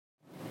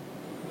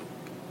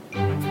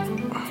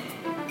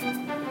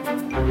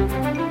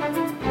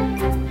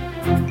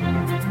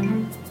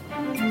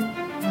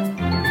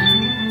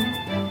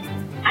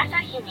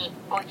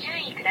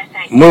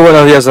Muy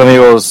buenos días,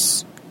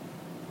 amigos.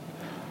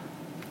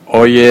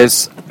 Hoy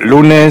es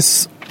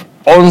lunes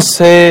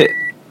 11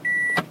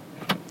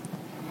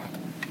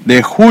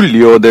 de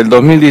julio del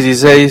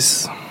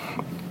 2016.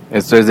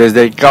 Esto es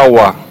desde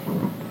Icagua.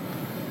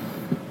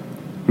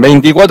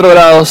 24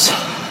 grados,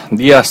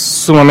 día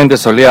sumamente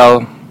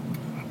soleado.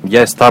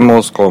 Ya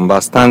estamos con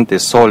bastante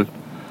sol.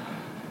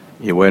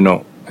 Y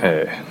bueno,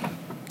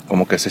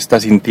 como que se está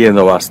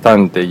sintiendo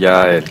bastante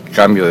ya el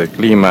cambio de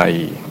clima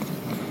y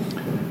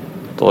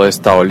toda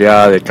esta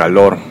oleada de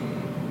calor.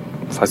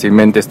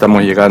 Fácilmente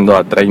estamos llegando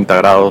a 30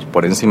 grados,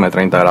 por encima de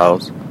 30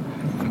 grados,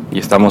 y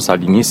estamos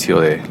al inicio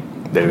del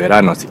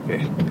verano, así que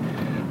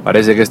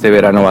parece que este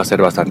verano va a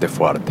ser bastante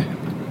fuerte.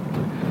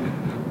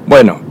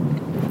 Bueno,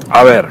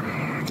 a ver,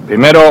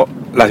 primero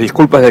las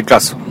disculpas del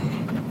caso.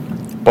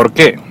 ¿Por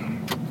qué?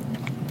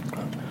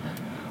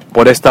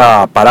 Por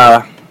esta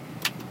parada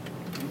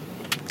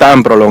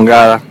tan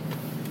prolongada,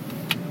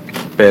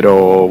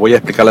 pero voy a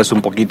explicarles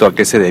un poquito a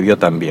qué se debió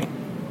también.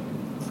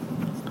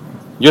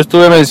 Yo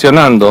estuve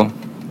mencionando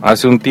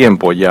hace un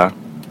tiempo ya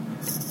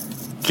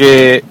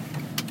que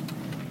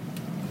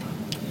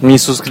mi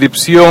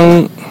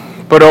suscripción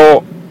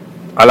Pro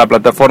a la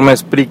plataforma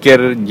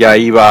Spreaker ya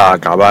iba a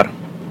acabar.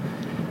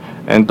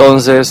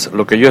 Entonces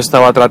lo que yo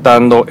estaba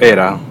tratando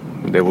era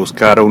de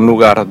buscar un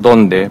lugar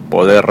donde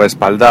poder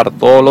respaldar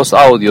todos los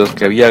audios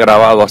que había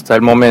grabado hasta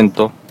el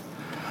momento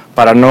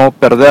para no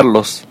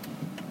perderlos.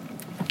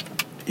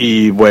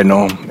 Y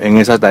bueno, en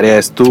esa tarea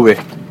estuve.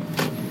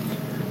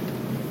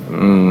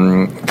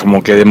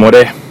 Como que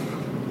demoré,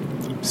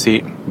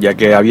 sí, ya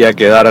que había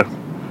que dar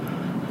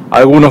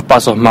algunos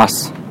pasos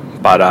más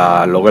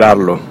para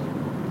lograrlo,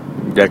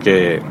 ya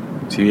que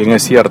si bien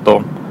es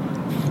cierto,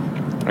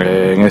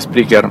 en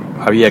Spreaker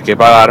había que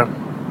pagar,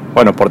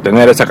 bueno, por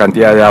tener esa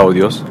cantidad de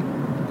audios,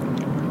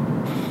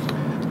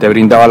 te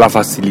brindaba la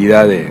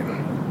facilidad de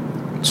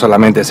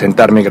solamente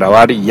sentarme y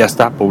grabar y ya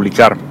está,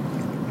 publicar.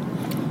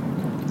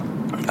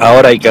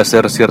 Ahora hay que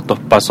hacer ciertos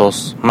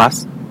pasos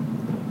más,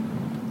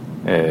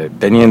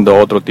 teniendo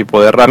otro tipo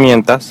de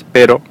herramientas,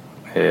 pero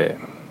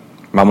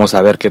vamos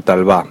a ver qué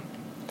tal va.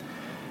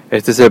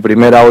 Este es el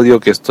primer audio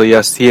que estoy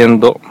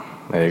haciendo,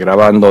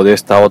 grabando de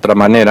esta otra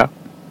manera.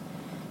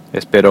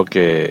 Espero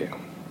que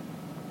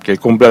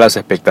cumpla las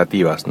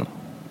expectativas, ¿no?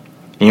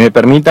 Y me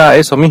permita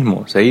eso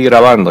mismo, seguir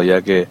grabando,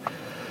 ya que,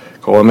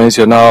 como he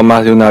mencionado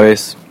más de una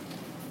vez,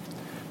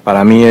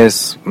 para mí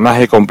es más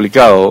que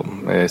complicado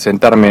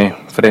sentarme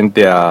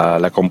frente a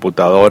la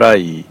computadora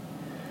y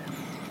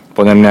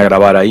ponerme a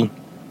grabar ahí.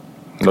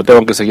 Lo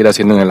tengo que seguir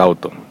haciendo en el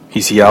auto.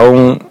 Y si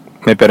aún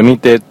me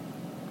permite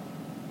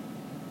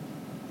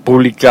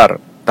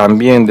publicar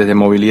también desde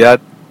movilidad,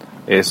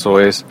 eso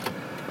es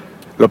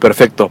lo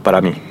perfecto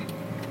para mí.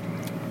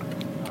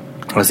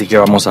 Así que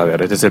vamos a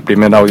ver, este es el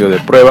primer audio de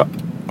prueba.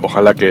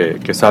 Ojalá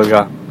que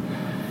salga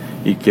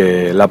y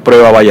que la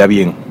prueba vaya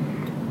bien.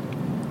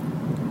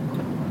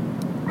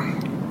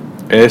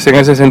 Es en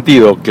ese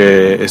sentido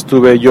que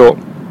estuve yo,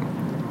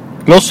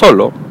 no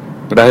solo,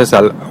 gracias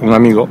a un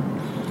amigo,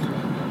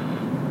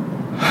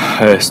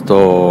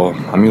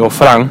 amigo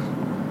Fran,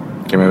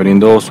 que me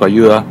brindó su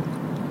ayuda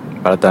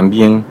para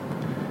también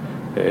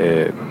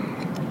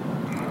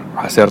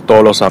hacer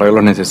todos los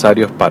arreglos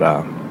necesarios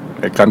para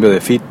el cambio de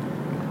feed.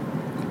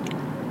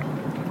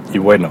 Y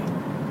bueno,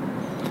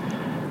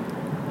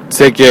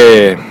 sé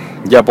que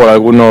ya por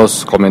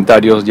algunos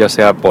comentarios, ya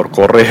sea por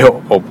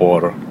correo o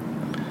por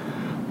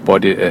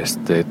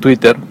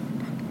Twitter,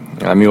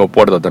 el amigo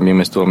Puerto también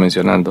me estuvo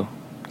mencionando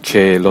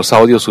que los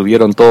audios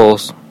subieron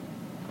todos,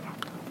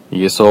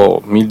 y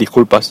eso, mil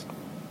disculpas,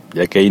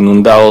 ya que he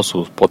inundado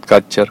sus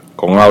podcatchers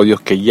con audios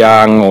que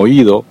ya han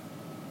oído,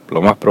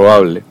 lo más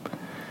probable,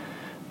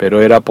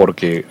 pero era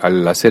porque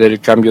al hacer el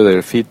cambio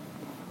del feed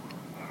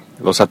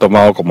los ha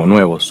tomado como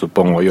nuevos,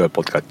 supongo yo, el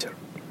podcatcher.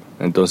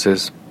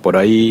 Entonces, por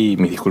ahí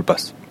mis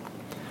disculpas.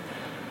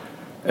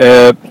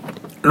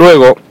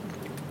 Luego,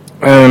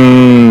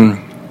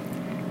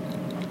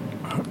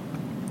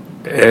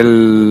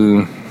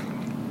 el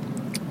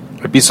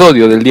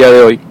episodio del día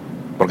de hoy,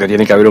 porque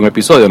tiene que haber un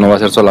episodio, no va a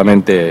ser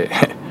solamente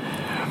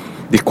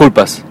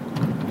disculpas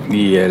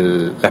y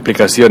las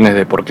explicaciones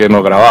de por qué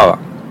no grababa.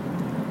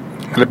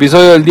 El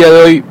episodio del día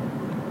de hoy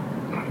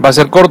va a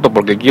ser corto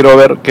porque quiero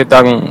ver qué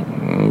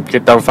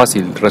tan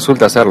fácil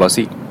resulta hacerlo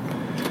así.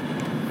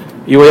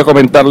 Y voy a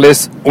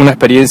comentarles una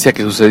experiencia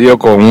que sucedió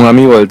con un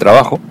amigo del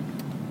trabajo.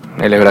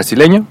 Él es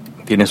brasileño,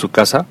 tiene su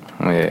casa,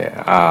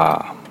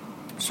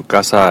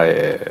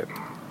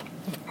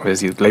 es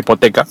decir, la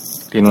hipoteca,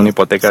 tiene una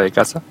hipoteca de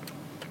casa.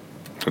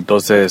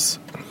 Entonces,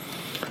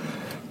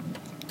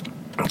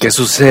 ¿qué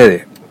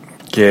sucede?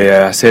 Que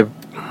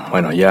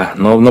ya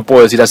no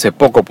puedo decir hace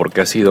poco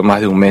porque ha sido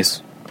más de un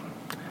mes,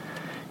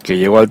 que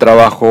llegó al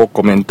trabajo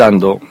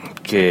comentando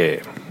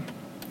que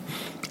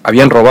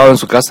habían robado en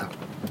su casa.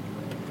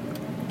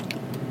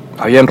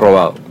 Habían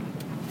robado.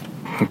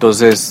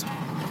 Entonces,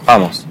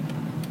 vamos,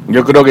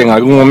 Yo creo que en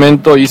algún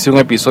momento hice un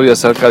episodio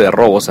acerca de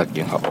robos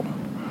aquí en Japón.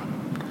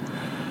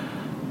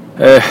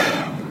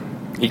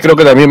 Y creo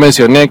que también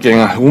mencioné que en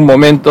algún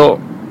momento,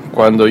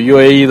 cuando yo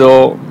he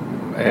ido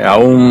a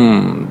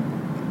una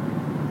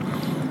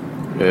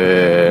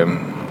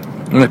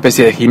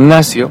especie de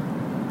gimnasio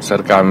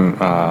cerca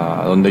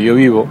a donde yo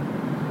vivo,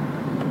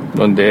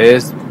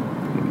 donde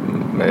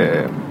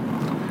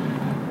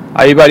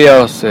hay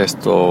varias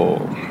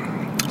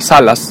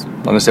salas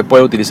donde se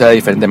puede utilizar de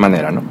diferente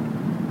manera, ¿no?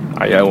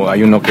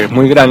 Hay uno que es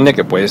muy grande,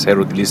 que puede ser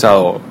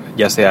utilizado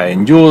ya sea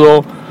en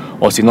judo,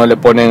 o si no le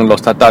ponen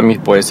los tatamis,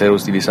 puede ser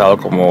utilizado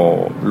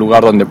como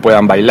lugar donde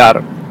puedan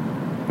bailar,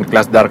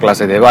 dar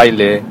clases de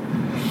baile.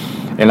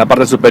 En la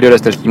parte superior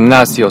está el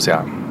gimnasio, o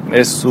sea,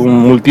 es un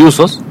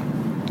multiusos.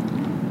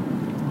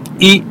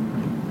 Y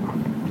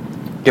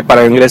que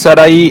para ingresar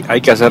ahí hay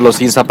que hacerlo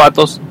sin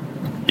zapatos.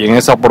 Y en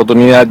esa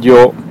oportunidad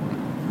yo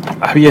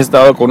había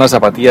estado con unas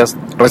zapatillas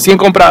recién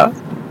compradas.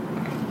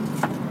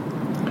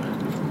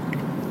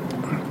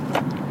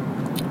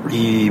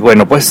 Y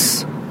bueno,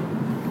 pues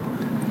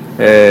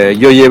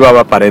yo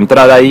llevaba para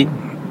entrar ahí,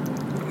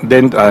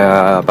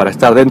 para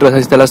estar dentro de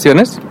esas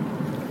instalaciones,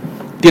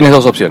 tienes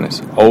dos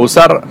opciones. O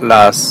usar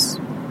las,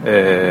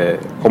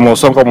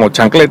 como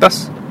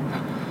chancletas,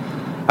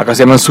 acá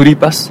se llaman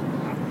suripas.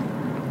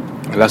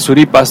 Las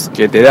suripas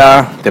que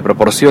te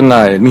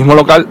proporciona el mismo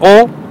local,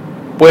 o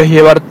puedes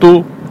llevar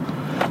tus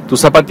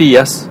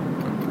zapatillas,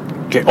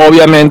 que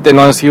obviamente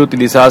no han sido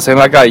utilizadas en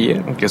la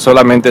calle, que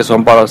solamente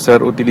son para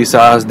ser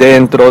utilizadas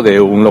dentro de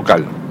un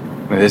local,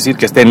 es decir,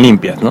 que estén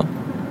limpias, ¿no?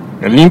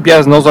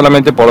 Limpias no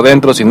solamente por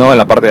dentro, sino en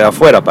la parte de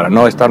afuera, para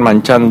no estar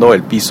manchando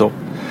el piso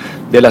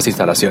de las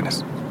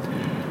instalaciones.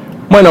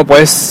 Bueno,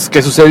 pues,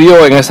 ¿qué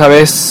sucedió en esa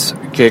vez?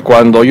 Que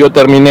cuando yo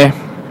terminé,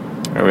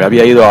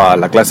 había ido a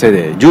la clase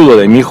de judo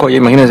de mi hijo, y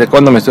imagínense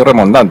cuándo me estoy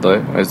remontando,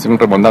 estoy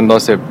remontando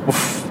hace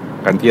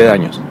cantidad de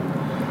años.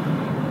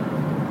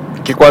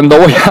 Que cuando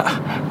voy a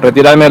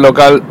retirarme del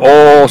local,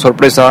 oh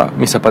sorpresa,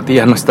 mis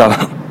zapatillas no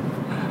estaban.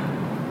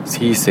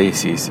 Sí,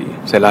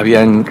 se las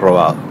habían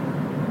robado.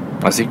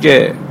 Así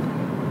que,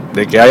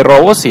 de que hay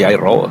robos, sí hay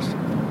robos.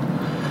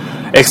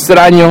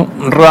 Extraño,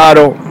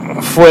 raro,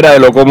 fuera de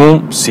lo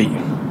común, sí.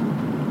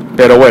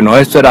 Pero bueno,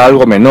 esto era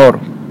algo menor.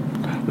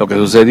 Lo que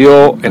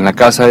sucedió en la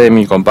casa de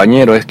mi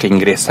compañero es que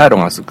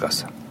ingresaron a su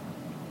casa.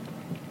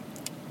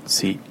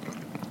 Sí.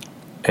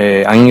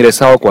 Han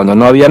ingresado cuando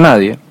no había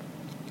nadie.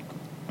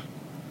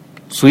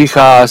 Su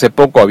hija hace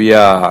poco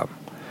había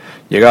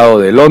llegado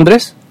de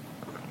Londres,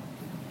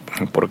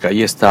 porque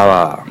allí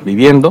estaba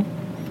viviendo.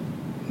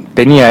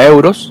 Tenía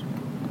euros.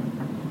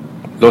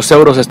 Los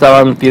euros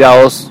estaban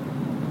tirados,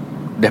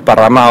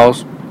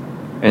 desparramados,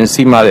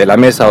 encima de la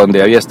mesa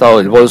donde había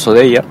estado el bolso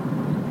de ella.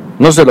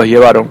 No se los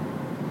llevaron.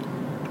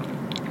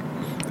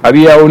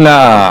 Había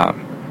una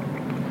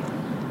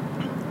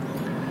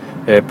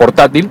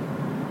portátil,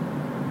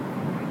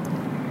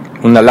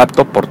 una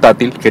laptop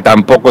portátil, que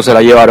tampoco se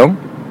la llevaron.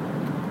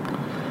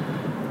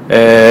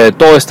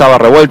 Todo estaba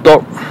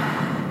revuelto,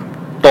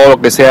 todo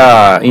lo que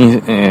sea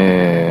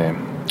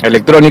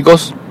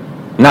electrónicos,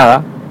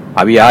 nada.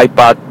 Había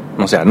iPad,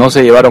 o sea, no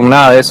se llevaron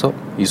nada de eso,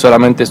 y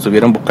solamente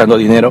estuvieron buscando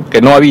dinero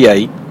que no había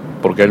ahí,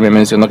 porque él me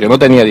mencionó que no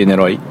tenía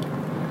dinero ahí.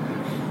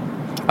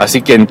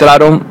 Así que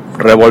entraron,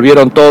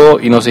 revolvieron todo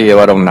y no se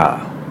llevaron nada.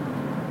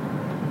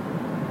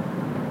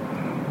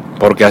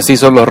 Porque así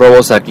son los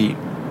robos aquí,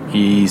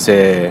 y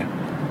se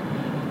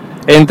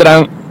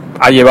entran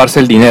a llevarse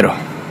el dinero,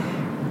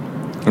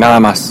 nada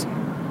más.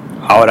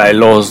 Ahora,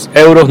 los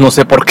euros no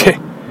sé por qué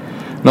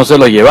no se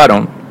los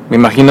llevaron. Me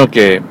imagino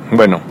que,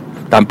 bueno,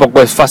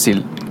 tampoco es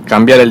fácil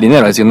cambiar el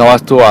dinero. Es decir, no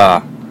vas tú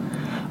a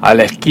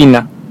la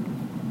esquina,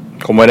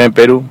 como era en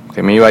Perú,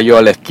 que me iba yo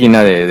a la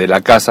esquina de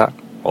la casa,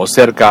 o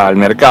cerca al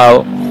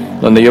mercado,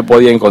 donde yo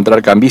podía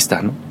encontrar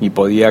cambistas, ¿no? Y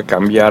podía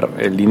cambiar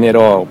el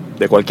dinero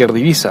de cualquier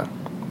divisa,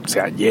 o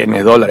sea,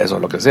 yenes, dólares o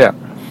lo que sea.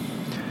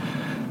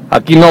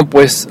 Aquí no,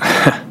 pues,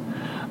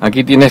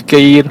 aquí tienes que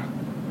ir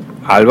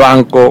al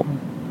banco,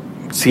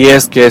 si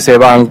es que ese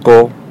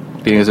banco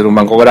tiene que ser un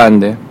banco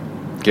grande,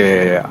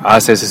 que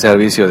hace ese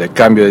servicio de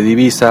cambio de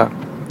divisa,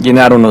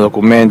 llenar unos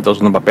documentos,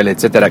 unos papeles,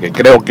 etcétera, que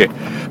creo que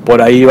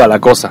por ahí va la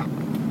cosa.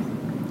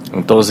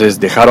 Entonces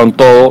dejaron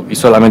todo y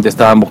solamente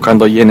estaban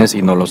buscando yenes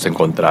y no los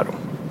encontraron.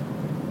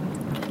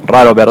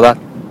 Raro, ¿verdad?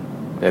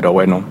 Pero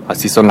bueno,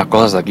 así son las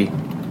cosas aquí.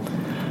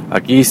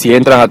 Aquí, si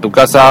entran a tu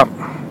casa,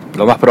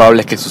 lo más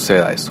probable es que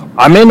suceda eso.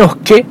 A menos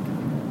que,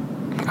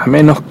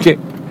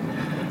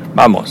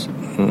 vamos,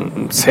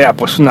 sea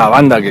pues una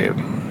banda que,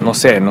 no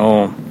sé,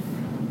 no,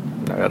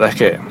 la verdad es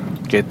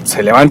que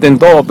se levanten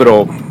todo,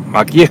 pero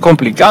aquí es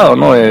complicado,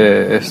 ¿no?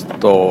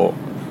 Esto,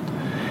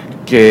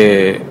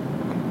 que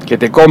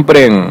te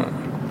compren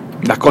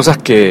las cosas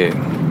que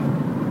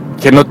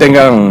no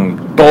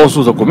tengan todos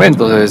sus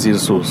documentos, es decir,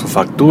 su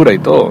factura y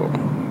todo.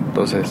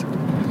 Entonces,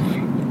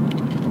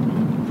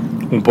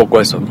 un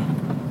poco eso, ¿no?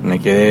 Me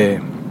quedé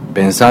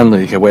pensando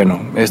y dije, bueno,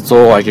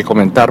 esto hay que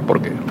comentar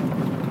porque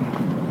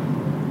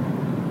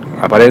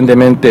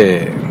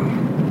aparentemente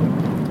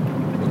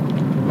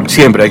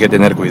siempre hay que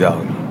tener cuidado.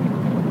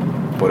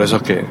 Por eso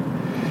es que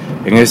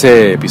en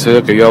ese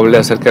episodio que yo hablé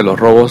acerca de los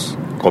robos,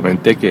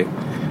 comenté que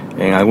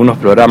en algunos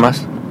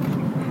programas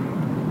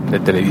de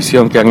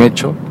televisión que han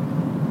hecho,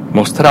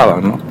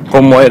 mostraban, ¿no?,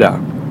 cómo era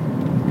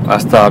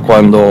hasta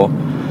cuando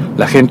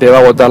la gente va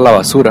a botar la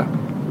basura.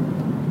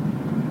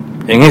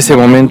 En ese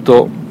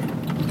momento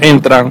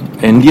entran,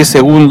 en 10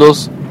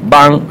 segundos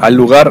van al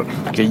lugar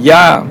que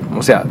ya,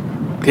 o sea,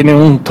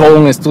 tienen todo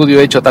un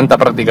estudio hecho, tanta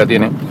práctica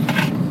tienen,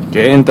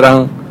 que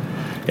entran,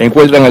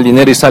 encuentran el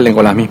dinero y salen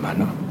con las mismas,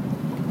 ¿no?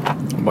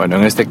 Bueno,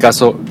 en este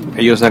caso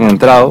ellos han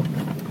entrado.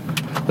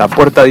 La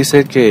puerta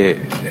dice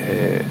que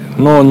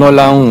no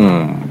la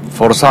han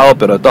forzado,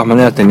 pero de todas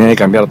maneras tenían que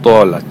cambiar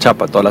toda la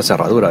chapa, toda la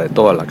cerradura de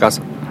toda la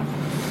casa.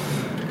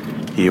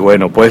 Y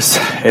bueno, pues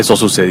eso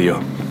sucedió.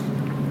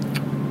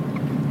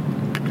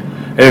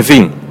 En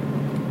fin,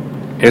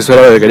 eso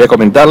era lo que quería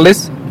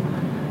comentarles.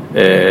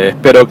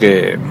 Espero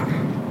que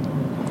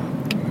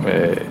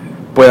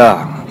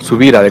pueda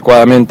subir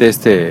adecuadamente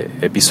este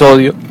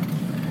episodio.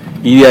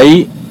 Y de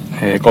ahí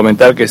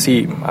comentar que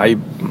sí, hay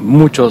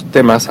muchos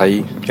temas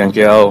ahí que han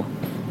quedado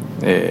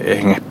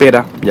en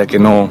espera, ya que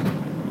no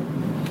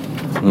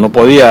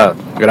podía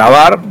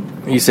grabar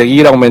y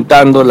seguir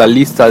aumentando la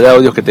lista de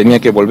audios que tenía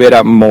que volver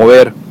a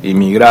mover y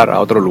migrar a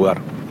otro lugar.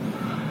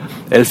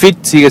 El feed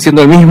sigue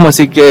siendo el mismo,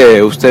 así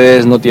que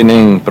ustedes no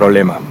tienen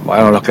problema.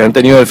 Bueno, los que han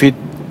tenido el feed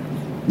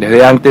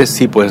desde antes,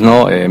 sí, pues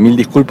no, mil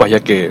disculpas,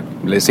 ya que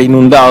les he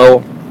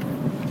inundado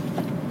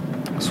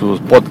sus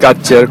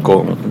podcatcher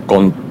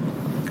con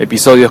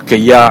episodios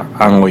que ya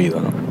han oído,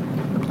 ¿no?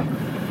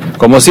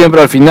 Como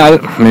siempre, al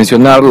final,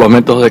 mencionar los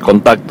métodos de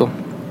contacto,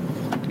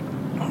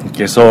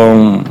 que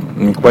son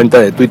mi cuenta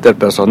de Twitter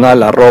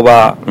personal,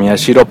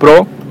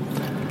 @miyashiropro.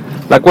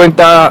 La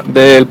cuenta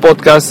del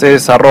podcast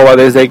es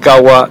 @desde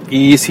Ikawa,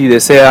 y si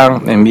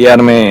desean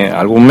enviarme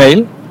algún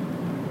mail,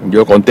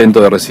 yo contento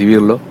de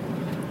recibirlo,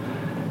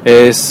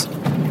 es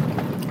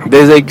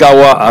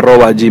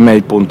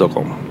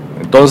desdeikawa@gmail.com.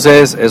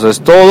 Entonces, eso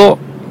es todo.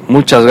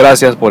 Muchas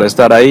gracias por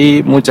estar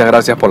ahí, muchas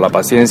gracias por la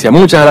paciencia,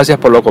 muchas gracias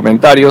por los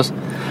comentarios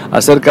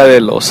acerca de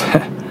los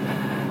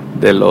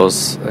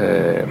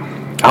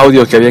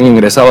audios que habían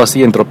ingresado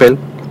así en tropel.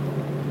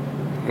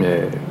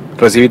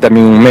 Recibí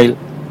también un mail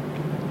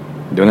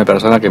de una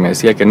persona que me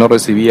decía que no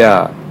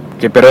recibía,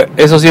 pero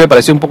eso sí me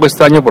pareció un poco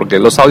extraño porque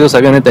los audios se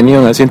habían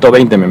detenido en el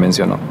 120, me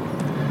mencionó,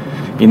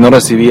 y no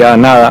recibía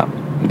nada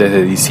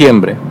desde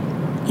diciembre,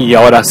 y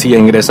ahora sí ha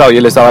ingresado, y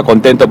él estaba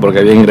contento porque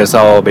había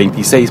ingresado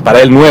 26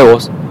 para él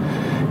nuevos,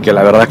 que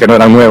la verdad que no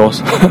eran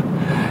nuevos,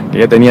 que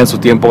ya tenían su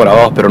tiempo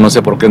grabados, pero no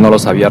sé por qué no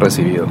los había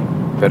recibido.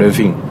 Pero en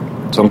fin,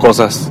 son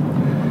cosas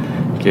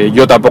que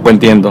yo tampoco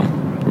entiendo,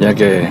 ya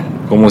que,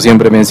 como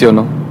siempre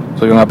menciono,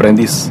 soy un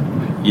aprendiz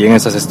y en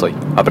esas estoy,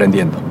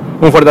 aprendiendo.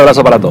 Un fuerte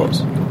abrazo para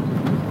todos.